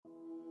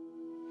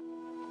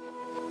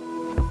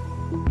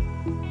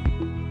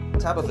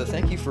Tabitha,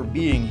 thank you for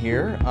being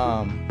here.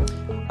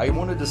 I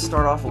wanted to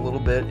start off a little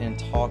bit and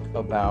talk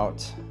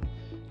about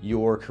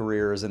your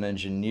career as an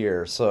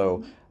engineer.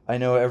 So I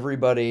know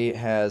everybody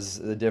has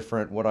the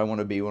different what I want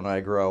to be when I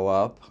grow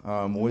up.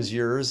 Was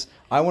yours,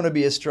 I want to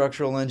be a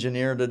structural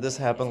engineer? Did this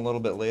happen a little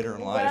bit later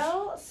in life?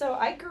 Well, so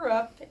I grew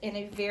up in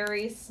a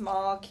very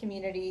small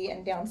community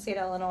in downstate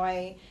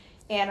Illinois,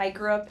 and I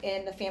grew up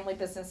in the family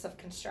business of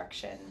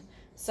construction.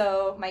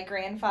 So my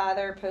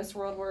grandfather,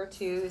 post-World War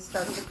II,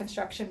 started a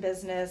construction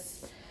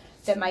business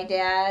that my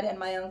dad and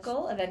my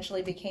uncle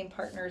eventually became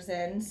partners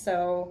in.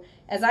 So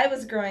as I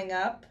was growing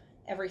up,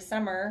 every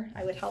summer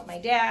I would help my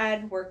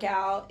dad work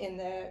out in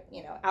the,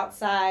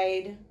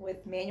 outside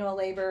with manual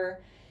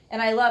labor.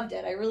 And I loved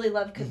it. I really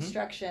loved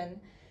construction.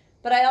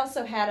 But I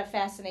also had a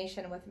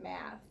fascination with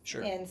math.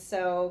 Sure. And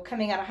so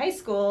coming out of high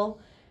school,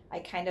 I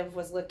kind of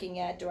was looking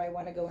at, do I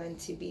want to go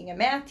into being a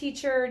math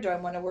teacher? Do I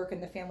want to work in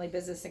the family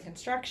business and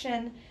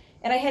construction?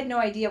 And I had no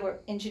idea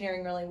what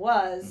engineering really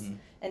was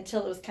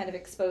until it was kind of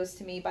exposed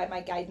to me by my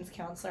guidance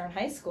counselor in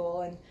high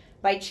school. And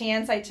by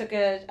chance, I took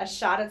a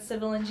shot at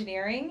civil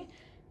engineering,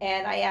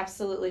 and I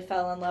absolutely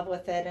fell in love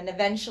with it, and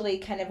eventually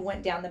kind of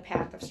went down the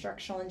path of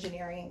structural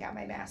engineering and got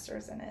my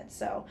master's in it.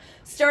 So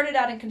started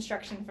out in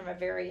construction from a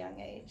very young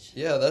age.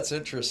 Yeah, that's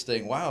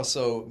interesting. Wow.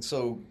 So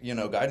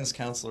guidance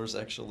counselors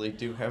actually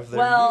do have their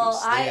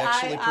use. They I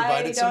actually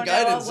provided some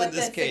guidance in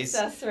this case.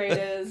 I don't know what the success rate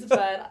is,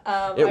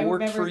 but it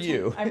worked for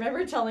you. I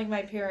remember telling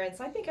my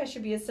parents, I think I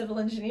should be a civil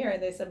engineer,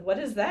 and they said, what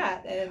is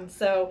that? And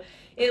so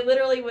it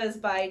literally was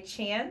by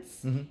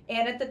chance. And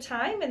at the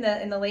time, in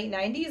the late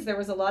 90s, there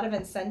was a lot of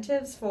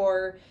incentives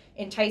for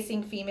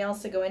enticing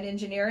females to go into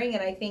engineering,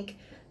 and I think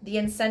the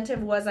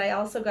incentive was I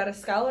also got a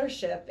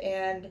scholarship,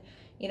 and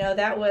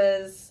that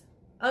was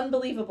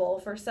unbelievable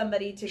for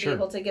somebody to be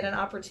able to get an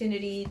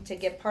opportunity to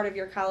get part of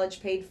your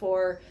college paid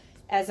for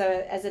as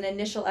an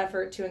initial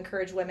effort to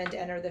encourage women to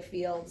enter the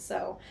field.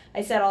 So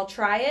I said I'll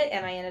try it,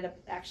 and I ended up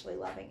actually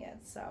loving it.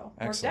 So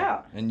worked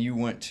out. And you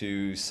went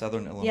to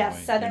Southern Illinois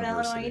Yes, Southern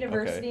University. Illinois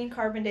University in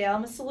Carbondale.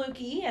 I'm a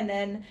Saluki, and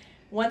then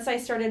once I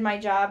started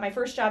my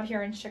first job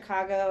here in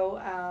Chicago,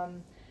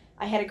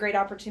 I had a great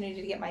opportunity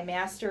to get my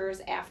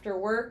master's after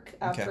work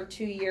for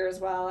 2 years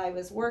while I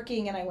was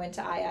working, and I went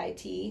to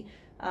IIT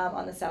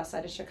on the south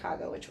side of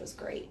Chicago, which was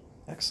great.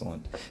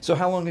 Excellent. So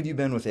how long have you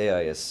been with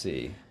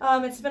AISC?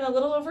 It's been a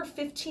little over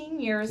 15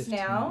 years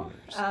now.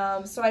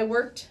 So I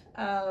worked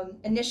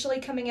initially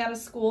coming out of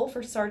school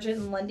for Sargent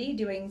and Lundy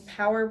doing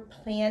power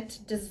plant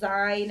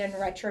design and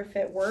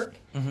retrofit work,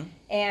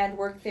 and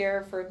worked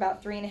there for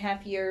about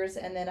 3.5 years,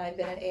 and then I've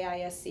been at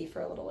AISC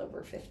for a little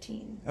over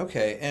 15.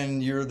 Okay,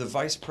 and you're the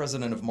Vice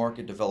President of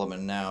Market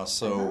Development now,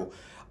 so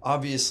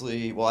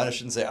obviously, well, I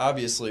shouldn't say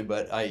obviously,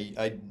 but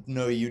I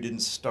know you didn't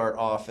start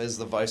off as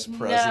the Vice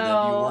President.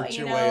 No, you worked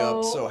your way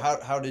up. So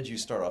how did you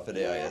start off at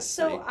AISC?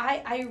 So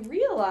I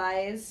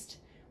realized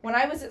when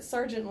I was at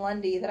Sargent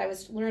Lundy that I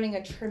was learning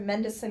a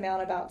tremendous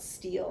amount about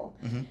steel.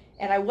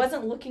 And I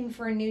wasn't looking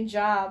for a new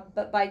job,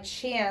 but by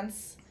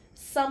chance,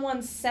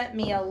 someone sent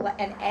me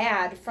an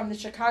ad from the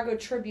Chicago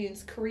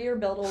Tribune's Career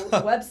Builder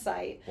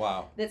website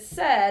that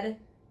said,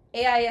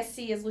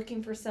 AISC is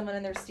looking for someone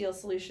in their Steel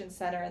Solutions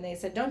Center, and they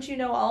said, don't you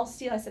know all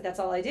steel? I said, that's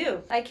all I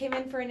do. I came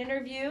in for an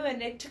interview, and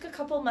it took a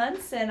couple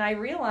months, and I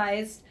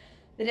realized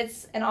that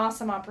it's an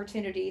awesome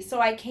opportunity.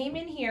 So I came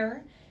in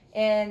here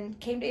and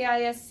came to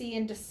AISC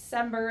in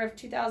December of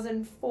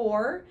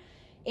 2004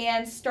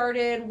 and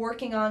started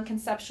working on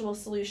conceptual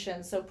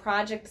solutions, so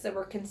projects that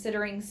were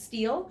considering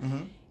steel.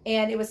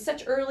 And it was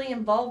such early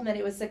involvement.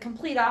 It was the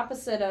complete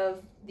opposite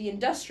of the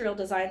industrial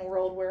design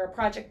world where a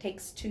project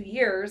takes 2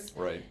 years.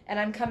 Right. And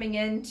I'm coming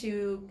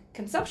into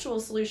conceptual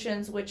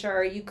solutions, which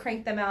are you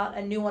crank them out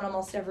a new one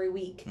almost every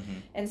week.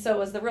 And so it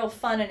was the real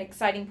fun and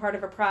exciting part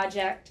of a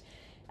project.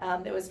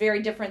 It was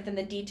very different than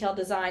the detailed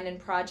design and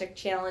project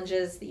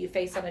challenges that you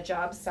face on a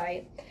job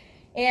site.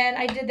 And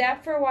I did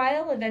that for a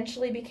while,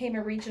 eventually became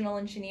a regional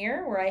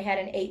engineer where I had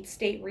an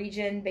 8-state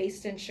region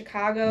based in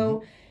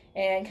Chicago.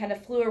 And kind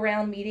of flew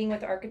around meeting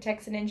with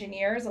architects and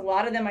engineers. A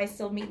lot of them I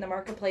still meet in the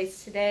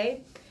marketplace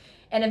today.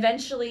 And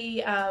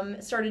eventually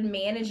started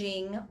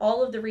managing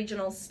all of the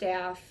regional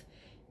staff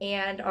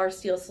and our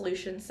Steel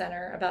Solutions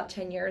Center about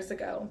 10 years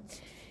ago.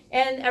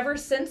 And ever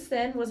since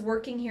then was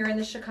working here in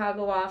the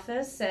Chicago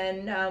office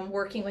and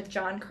working with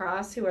John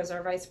Cross, who was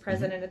our vice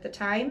president at the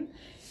time,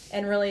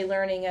 and really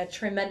learning a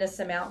tremendous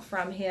amount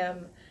from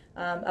him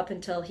up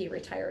until he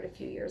retired a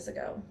few years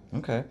ago.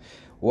 Okay.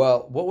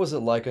 Well, what was it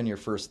like on your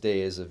first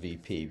day as a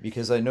VP?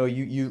 Because I know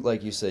you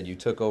like you said, you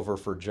took over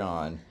for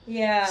John.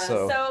 Yeah.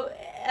 So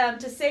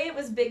to say it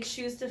was big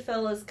shoes to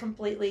fill is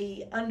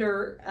completely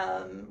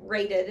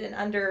underrated and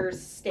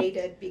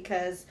understated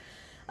because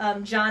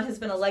John has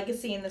been a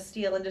legacy in the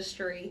steel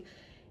industry,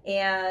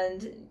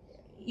 and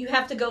you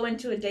have to go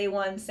into a day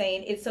one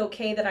saying it's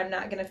okay that I'm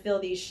not going to fill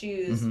these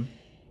shoes.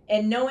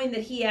 And knowing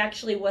that he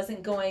actually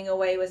wasn't going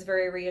away was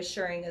very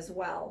reassuring as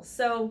well.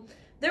 So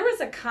there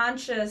was a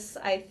conscious,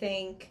 I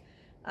think,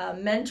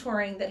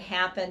 mentoring that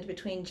happened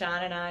between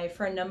John and I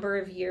for a number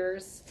of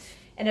years.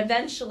 And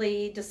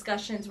eventually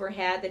discussions were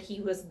had that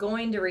he was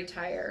going to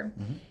retire.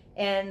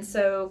 And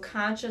so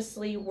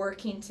consciously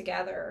working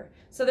together.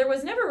 So there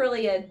was never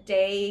really a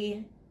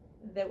day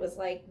that was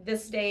like,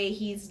 this day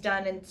he's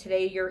done and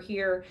today you're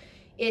here.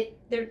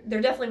 There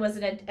definitely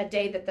wasn't a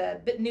day that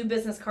the new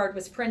business card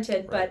was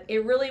printed, but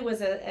it really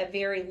was a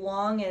very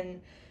long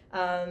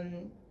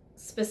and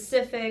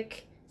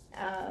specific,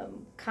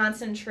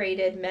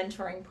 concentrated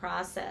mentoring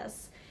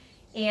process.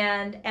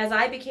 And as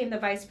I became the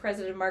vice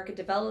president of market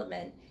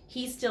development,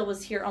 he still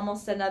was here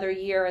almost another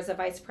year as a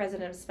vice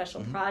president of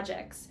special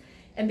projects.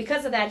 And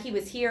because of that, he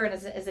was here and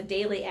as a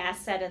daily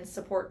asset and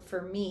support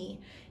for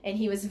me. And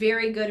he was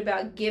very good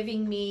about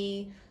giving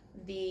me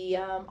the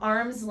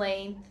arm's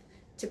length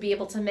to be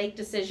able to make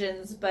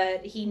decisions,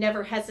 but he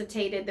never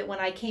hesitated that when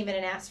I came in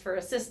and asked for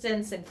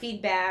assistance and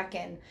feedback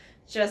and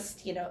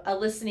just, a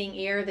listening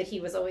ear, that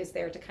he was always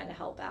there to kind of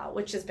help out,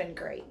 which has been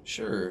great.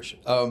 Sure.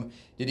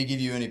 Did he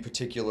give you any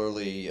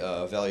particularly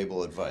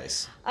valuable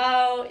advice?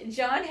 Oh,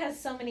 John has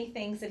so many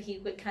things that he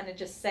would kind of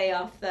just say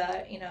off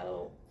the,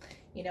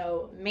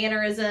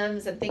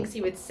 mannerisms and things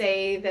he would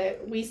say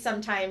that we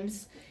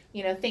sometimes,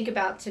 think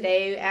about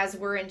today as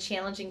we're in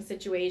challenging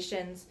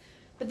situations.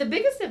 But the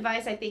biggest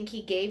advice I think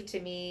he gave to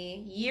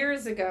me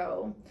years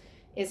ago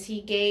is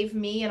he gave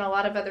me and a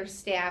lot of other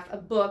staff a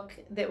book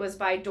that was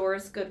by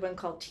Doris Goodwin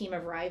called Team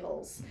of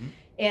Rivals.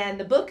 And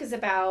the book is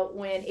about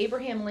when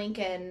Abraham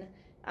Lincoln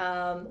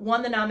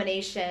won the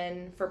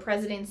nomination for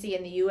presidency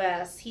in the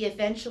U.S., he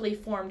eventually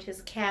formed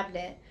his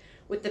cabinet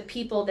with the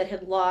people that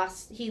had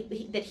lost,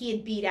 that he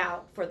had beat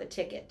out for the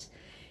ticket.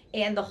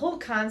 And the whole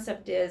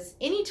concept is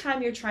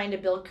anytime you're trying to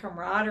build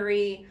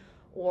camaraderie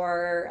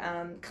or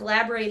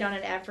collaborate on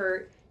an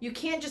effort, you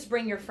can't just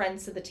bring your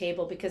friends to the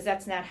table because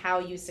that's not how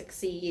you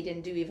succeed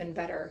and do even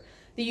better.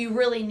 That you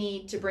really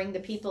need to bring the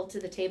people to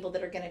the table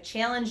that are going to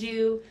challenge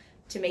you,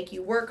 to make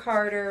you work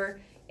harder.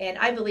 And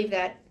I believe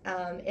that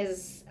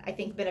is, I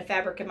think, been a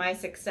fabric of my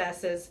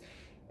success is,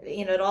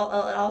 it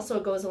also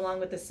goes along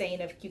with the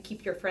saying of you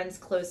keep your friends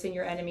close and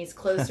your enemies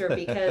closer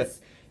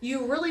because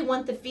you really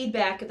want the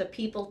feedback of the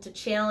people to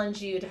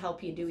challenge you to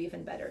help you do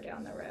even better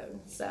down the road.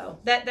 So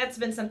that's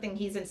been something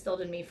he's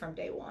instilled in me from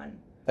day one.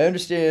 I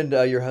understand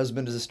your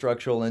husband is a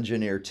structural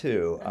engineer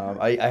too.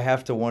 I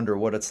have to wonder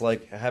what it's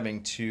like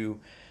having two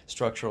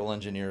structural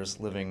engineers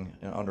living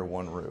under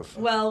one roof.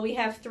 Well, we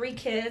have 3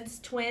 kids,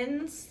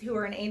 twins who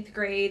are in 8th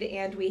grade,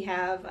 and we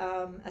have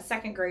a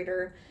 2nd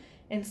grader.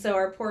 And so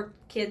our poor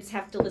kids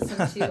have to listen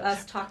to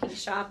us talking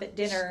shop at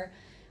dinner.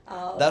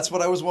 That's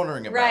what I was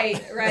wondering about.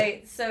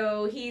 Right.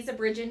 So he's a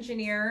bridge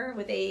engineer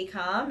with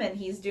AECOM, and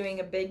he's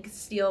doing a big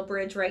steel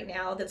bridge right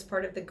now that's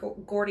part of the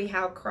Gordie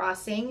Howe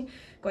crossing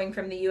going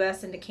from the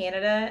U.S. into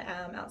Canada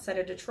outside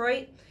of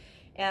Detroit.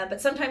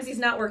 But sometimes he's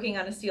not working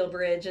on a steel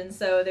bridge, and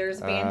so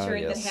there's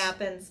bantering that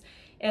happens.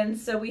 And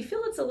so we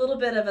feel it's a little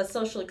bit of a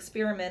social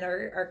experiment,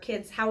 our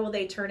kids, how will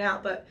they turn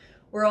out? But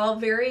we're all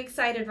very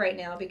excited right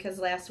now because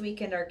last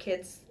weekend our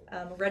kids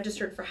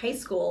registered for high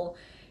school,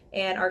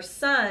 and our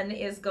son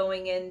is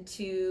going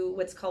into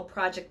what's called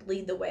Project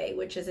Lead the Way,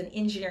 which is an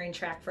engineering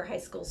track for high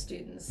school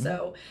students.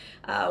 So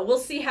we'll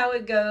see how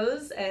it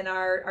goes. And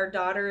our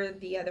daughter,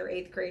 the other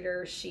 8th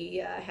grader, she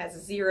has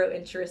 0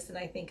 interest and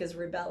I think is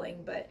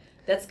rebelling, but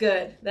that's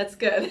good.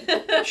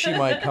 She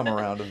might come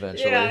around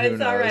eventually. Yeah, Who it's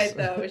knows? all right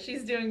though.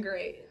 She's doing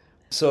great.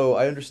 So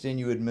I understand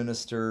you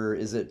administer,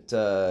 is it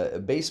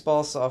a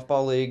baseball,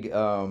 softball league,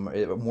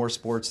 more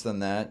sports than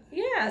that?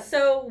 Yeah,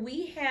 so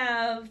we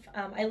have,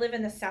 I live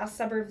in the south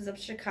suburbs of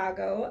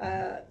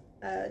Chicago,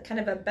 kind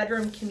of a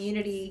bedroom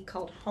community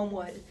called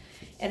Homewood.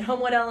 And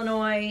Homewood,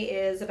 Illinois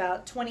is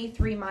about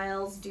 23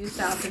 miles due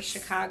south of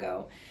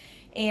Chicago.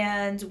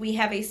 And we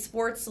have a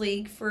sports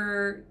league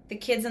for the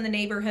kids in the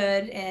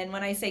neighborhood. And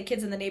when I say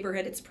kids in the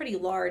neighborhood, it's pretty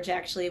large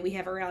actually. We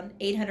have around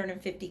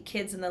 850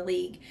 kids in the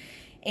league.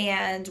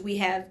 And we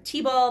have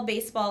t-ball,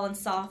 baseball, and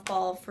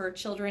softball for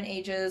children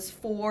ages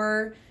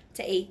 4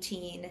 to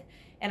 18.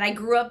 And I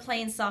grew up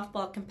playing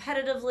softball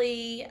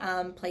competitively,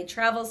 played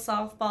travel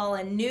softball,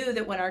 and knew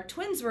that when our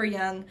twins were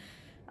young,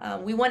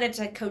 we wanted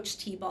to coach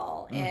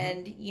t-ball.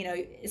 And,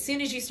 as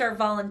soon as you start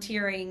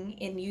volunteering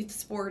in youth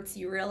sports,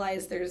 you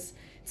realize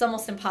it's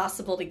almost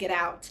impossible to get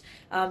out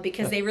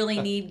because they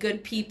really need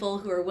good people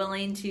who are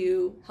willing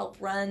to help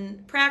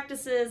run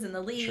practices and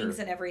the leagues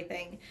and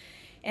everything.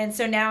 And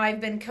so now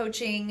I've been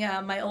coaching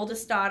my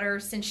oldest daughter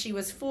since she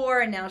was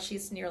 4, and now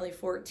she's nearly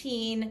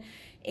 14.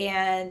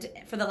 And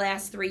for the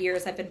last 3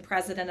 years, I've been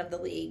president of the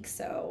league.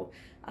 So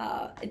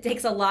it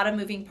takes a lot of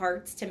moving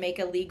parts to make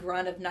a league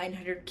run of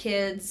 900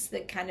 kids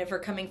that kind of are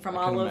coming from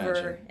all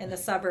over in the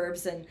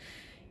suburbs. And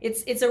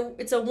it's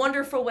a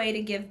wonderful way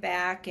to give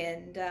back.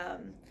 And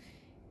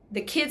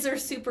the kids are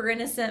super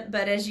innocent,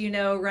 but as you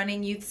know,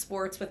 running youth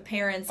sports with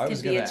parents can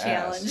be a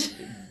challenge.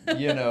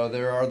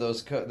 There are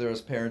those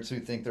parents who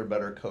think they're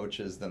better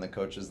coaches than the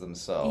coaches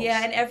themselves.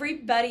 Yeah, and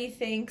everybody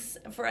thinks,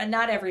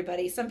 not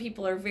everybody, some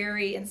people are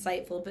very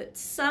insightful, but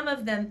some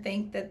of them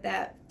think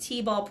that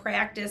t-ball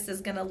practice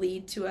is going to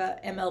lead to a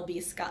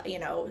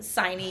MLB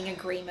signing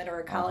agreement or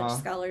a college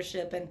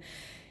scholarship. And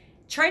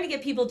trying to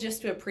get people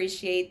just to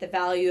appreciate the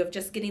value of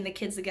just getting the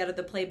kids together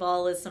to play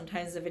ball is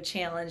sometimes of a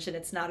challenge, and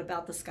it's not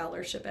about the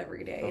scholarship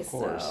every day. Of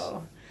course.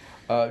 So.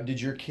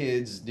 Did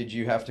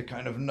you have to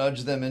kind of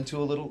nudge them into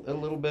a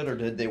little bit, or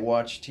did they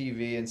watch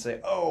TV and say,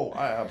 "Oh,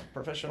 I have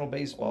professional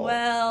baseball.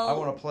 Well, I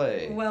want to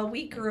play"? Well,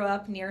 we grew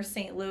up near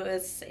St.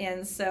 Louis,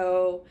 and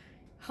so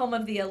home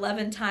of the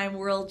 11-time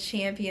world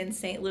champion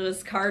St.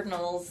 Louis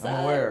Cardinals.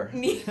 I'm aware.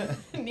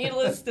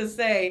 Needless to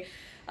say,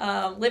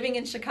 living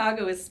in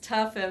Chicago is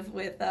tough.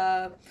 With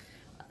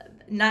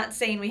not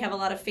saying we have a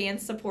lot of fan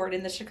support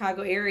in the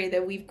Chicago area,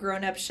 that we've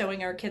grown up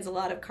showing our kids a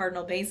lot of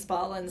Cardinal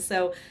baseball, and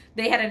so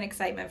they had an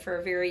excitement for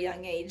a very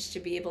young age to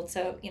be able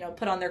to,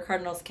 put on their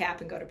Cardinals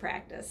cap and go to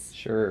practice.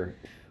 Sure.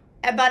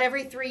 About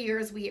every 3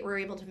 years, we were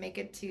able to make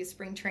it to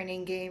spring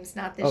training games.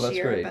 Not this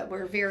year, great. But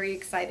we're very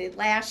excited.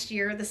 Last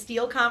year, the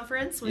Steel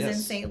Conference was in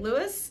St.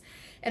 Louis,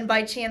 and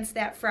by chance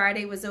that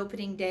Friday was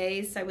opening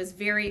day, so I was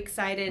very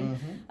excited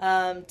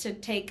to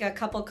take a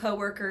couple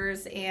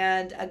coworkers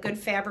and a good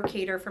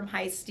fabricator from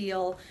High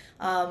Steel.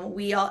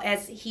 We all,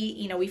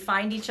 we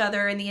find each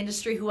other in the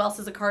industry. Who else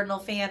is a Cardinal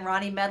fan?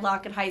 Ronnie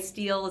Medlock at High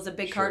Steel is a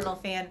big Cardinal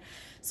fan.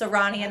 So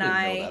Ronnie and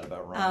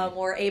I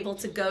were able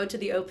to go to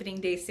the opening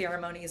day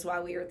ceremonies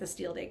while we were at the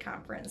Steel Day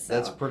Conference. So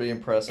that's pretty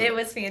impressive. It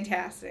was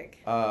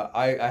fantastic.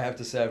 I have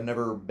to say, I've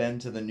never been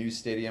to the new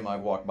stadium.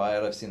 I've walked by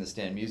it. I've seen the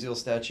Stan Musial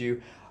statue.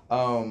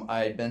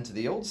 I had been to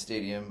the old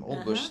stadium,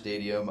 Old Bush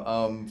Stadium.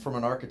 From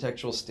an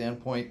architectural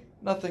standpoint,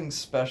 nothing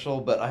special,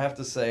 but I have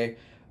to say,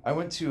 I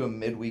went to a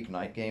midweek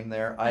night game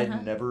there. I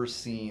had never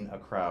seen a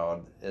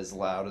crowd as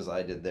loud as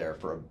I did there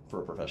for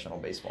a professional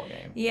baseball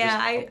game. Yeah,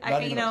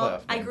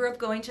 I grew up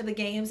going to the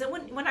games, and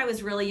when I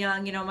was really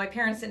young, my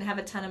parents didn't have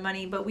a ton of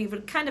money, but we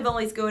would kind of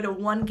always go to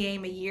one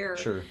game a year.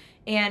 Sure.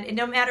 And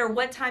no matter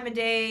what time of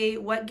day,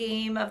 what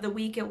game of the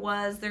week it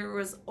was, there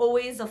was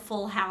always a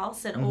full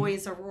house and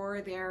always a roar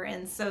there.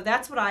 And so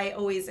that's what I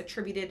always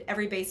attributed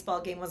every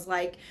baseball game was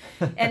like.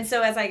 And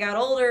so as I got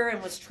older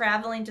and was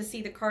traveling to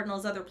see the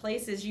Cardinals other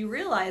places, you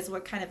realize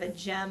what kind of a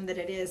gem that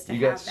it is to have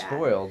that. You got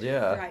spoiled,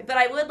 yeah. Right. But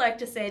I would like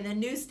to say the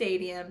new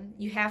stadium,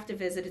 you have to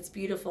visit. It's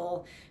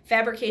beautiful.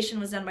 Fabrication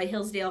was done by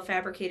Hillsdale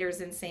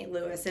Fabricators in St.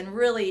 Louis, and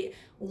really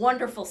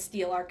wonderful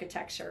steel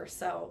architecture.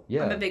 So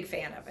I'm a big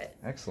fan of it.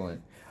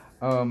 Excellent.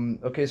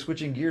 Okay,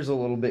 switching gears a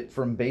little bit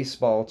from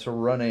baseball to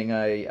running.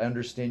 I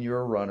understand you're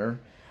a runner.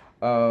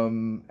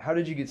 How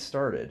did you get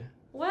started?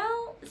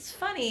 Well, it's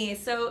funny.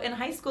 So in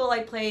high school, I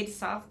played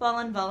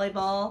softball and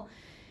volleyball.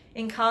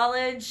 In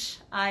college,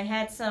 I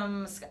had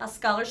some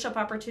scholarship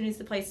opportunities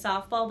to play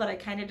softball, but I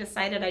kind of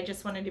decided I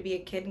just wanted to be a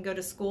kid and go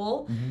to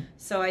school.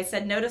 So I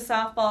said no to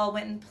softball,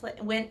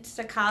 went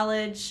to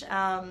college,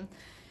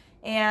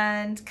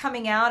 and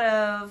coming out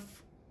of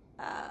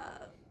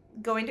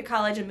going to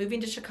college and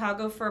moving to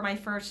Chicago for my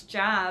first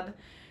job,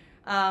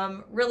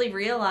 really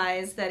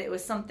realized that it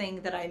was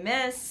something that I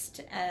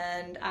missed,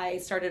 and I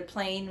started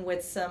playing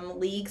with some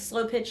leagues,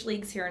 slow pitch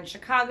leagues here in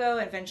Chicago,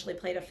 eventually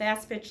played a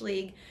fast pitch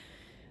league,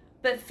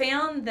 but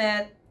found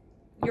that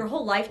your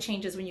whole life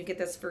changes when you get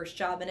this first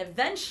job. And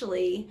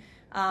eventually,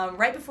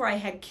 right before I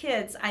had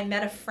kids, I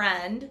met a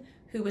friend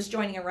who was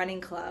joining a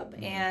running club,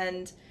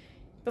 and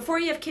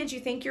before you have kids, you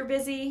think you're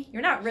busy.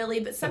 You're not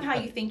really, but somehow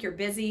you think you're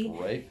busy.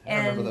 Right. I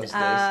remember those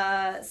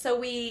days. So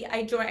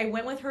I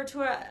went with her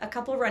to a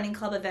couple of running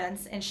club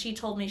events, and she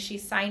told me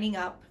she's signing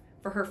up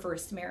for her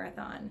first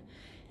marathon.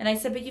 And I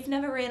said, but you've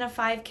never ran a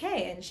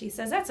 5K. And she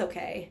says, that's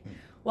okay.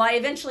 Well, I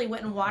eventually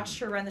went and watched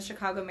her run the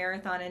Chicago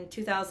Marathon in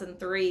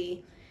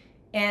 2003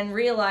 and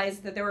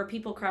realized that there were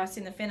people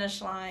crossing the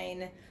finish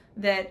line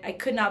that I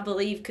could not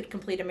believe could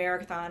complete a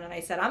marathon, and I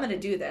said, I'm going to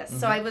do this.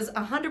 So I was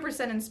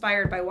 100%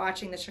 inspired by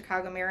watching the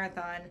Chicago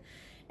Marathon,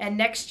 and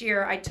next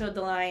year I towed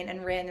the line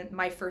and ran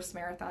my first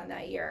marathon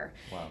that year.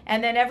 Wow.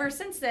 And then ever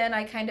since then,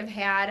 I kind of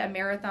had a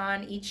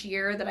marathon each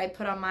year that I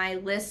put on my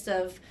list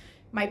of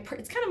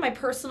it's kind of my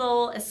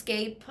personal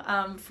escape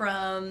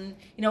from,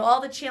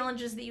 all the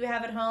challenges that you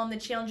have at home, the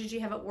challenges you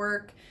have at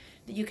work,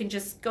 that you can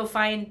just go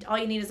find, all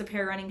you need is a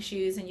pair of running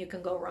shoes and you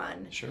can go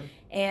run. Sure.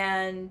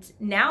 And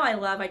now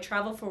I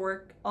travel for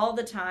work all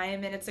the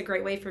time, and it's a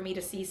great way for me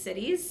to see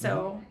cities.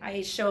 So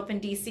I show up in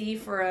DC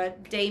for a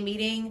day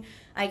meeting.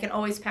 I can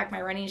always pack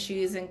my running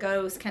shoes and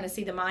go kind of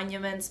see the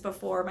monuments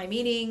before my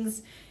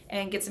meetings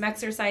and get some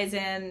exercise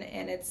in,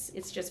 and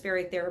it's just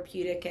very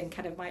therapeutic and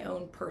kind of my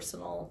own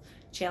personal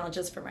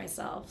challenges for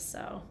myself.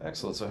 So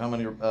excellent. So how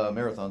many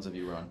marathons have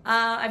you run?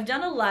 I've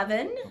done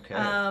 11. Okay.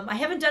 I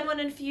haven't done one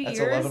in a few years.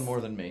 That's 11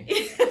 more than me.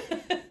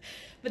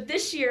 But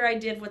this year I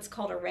did what's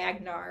called a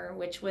Ragnar,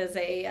 which was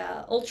a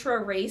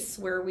ultra race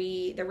where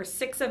there were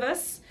 6 of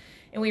us,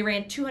 and we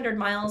ran 200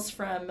 miles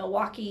from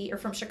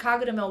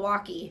Chicago to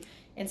Milwaukee.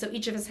 And so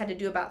each of us had to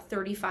do about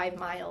 35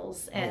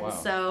 miles. And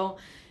so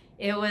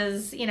it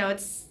was,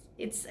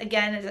 it's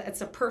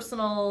a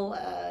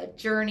personal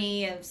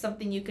journey of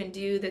something you can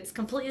do that's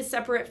completely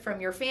separate from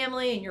your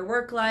family and your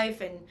work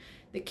life, and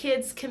the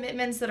kids'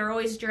 commitments that are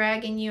always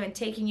dragging you and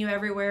taking you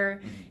everywhere.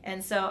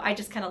 And so I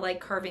just kind of like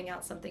carving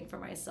out something for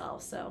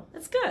myself. So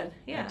it's good.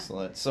 Yeah.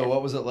 Excellent. So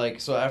what was it like?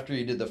 So after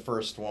you did the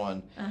first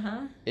one,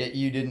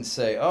 you didn't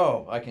say,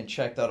 "Oh, I can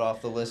check that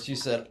off the list." You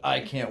said, "I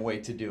can't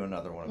wait to do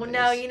another one of these."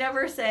 Well, no, you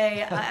never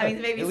say. I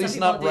mean, maybe at some least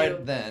people not do.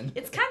 right then.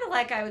 It's kind of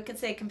like I could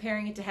say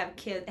comparing it to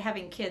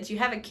having kids. You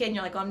have a kid and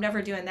you're like, "Oh, I'm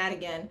never doing that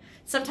again."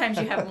 Sometimes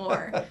you have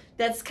more.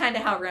 That's kind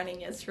of how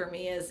running is for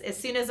me. Is as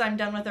soon as I'm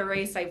done with a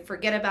race, I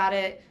forget about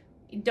it.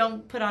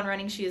 Don't put on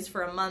running shoes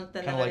for a month.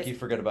 And kind of like you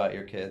forget about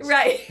your kids.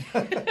 Right.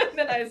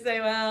 Then I say,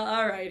 well,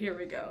 all right, here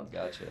we go.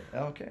 Gotcha.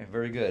 Okay,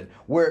 very good.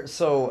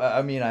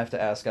 I mean, I have to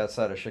ask,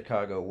 outside of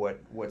Chicago,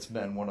 what's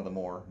been one of the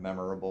more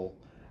memorable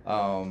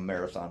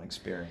marathon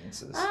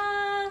experiences?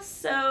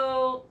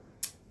 So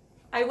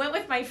I went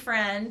with my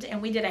friend,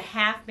 and we did a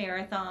half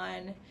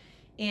marathon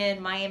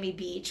in Miami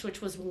Beach,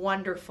 which was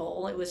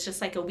wonderful. It was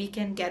just like a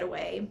weekend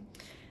getaway.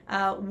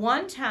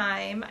 One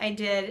time I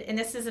did, and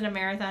this isn't a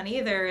marathon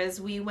either,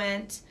 is we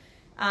went,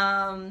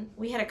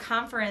 we had a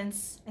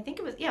conference, I think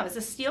it was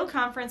a steel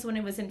conference when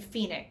it was in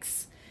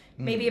Phoenix,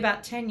 maybe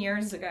about 10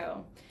 years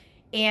ago.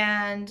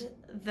 And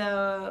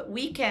the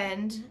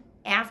weekend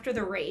after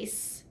the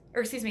race,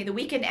 the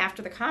weekend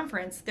after the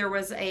conference, there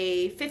was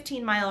a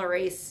 15-mile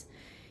race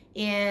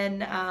in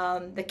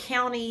the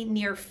county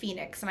near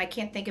Phoenix, and I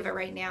can't think of it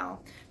right now,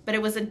 but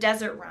it was a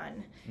desert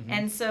run.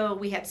 And so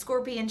we had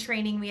scorpion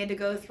training we had to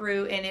go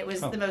through, and it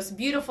was the most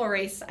beautiful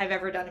race I've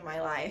ever done in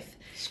my life.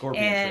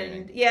 Scorpion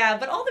training. Yeah,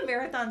 but all the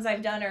marathons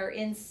I've done are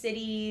in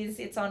cities.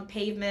 It's on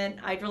pavement.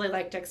 I'd really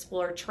like to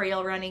explore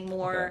trail running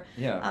more,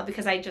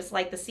 because I just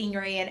like the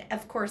scenery. And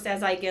of course,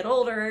 as I get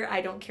older,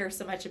 I don't care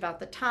so much about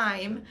the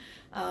time,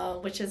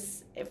 which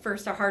is at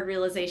first a hard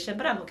realization,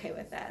 but I'm okay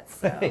with that.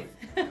 So.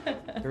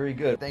 Very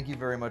good. Thank you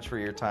very much for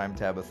your time,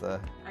 Tabitha.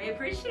 I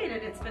appreciate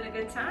it. It's been a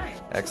good time.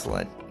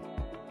 Excellent.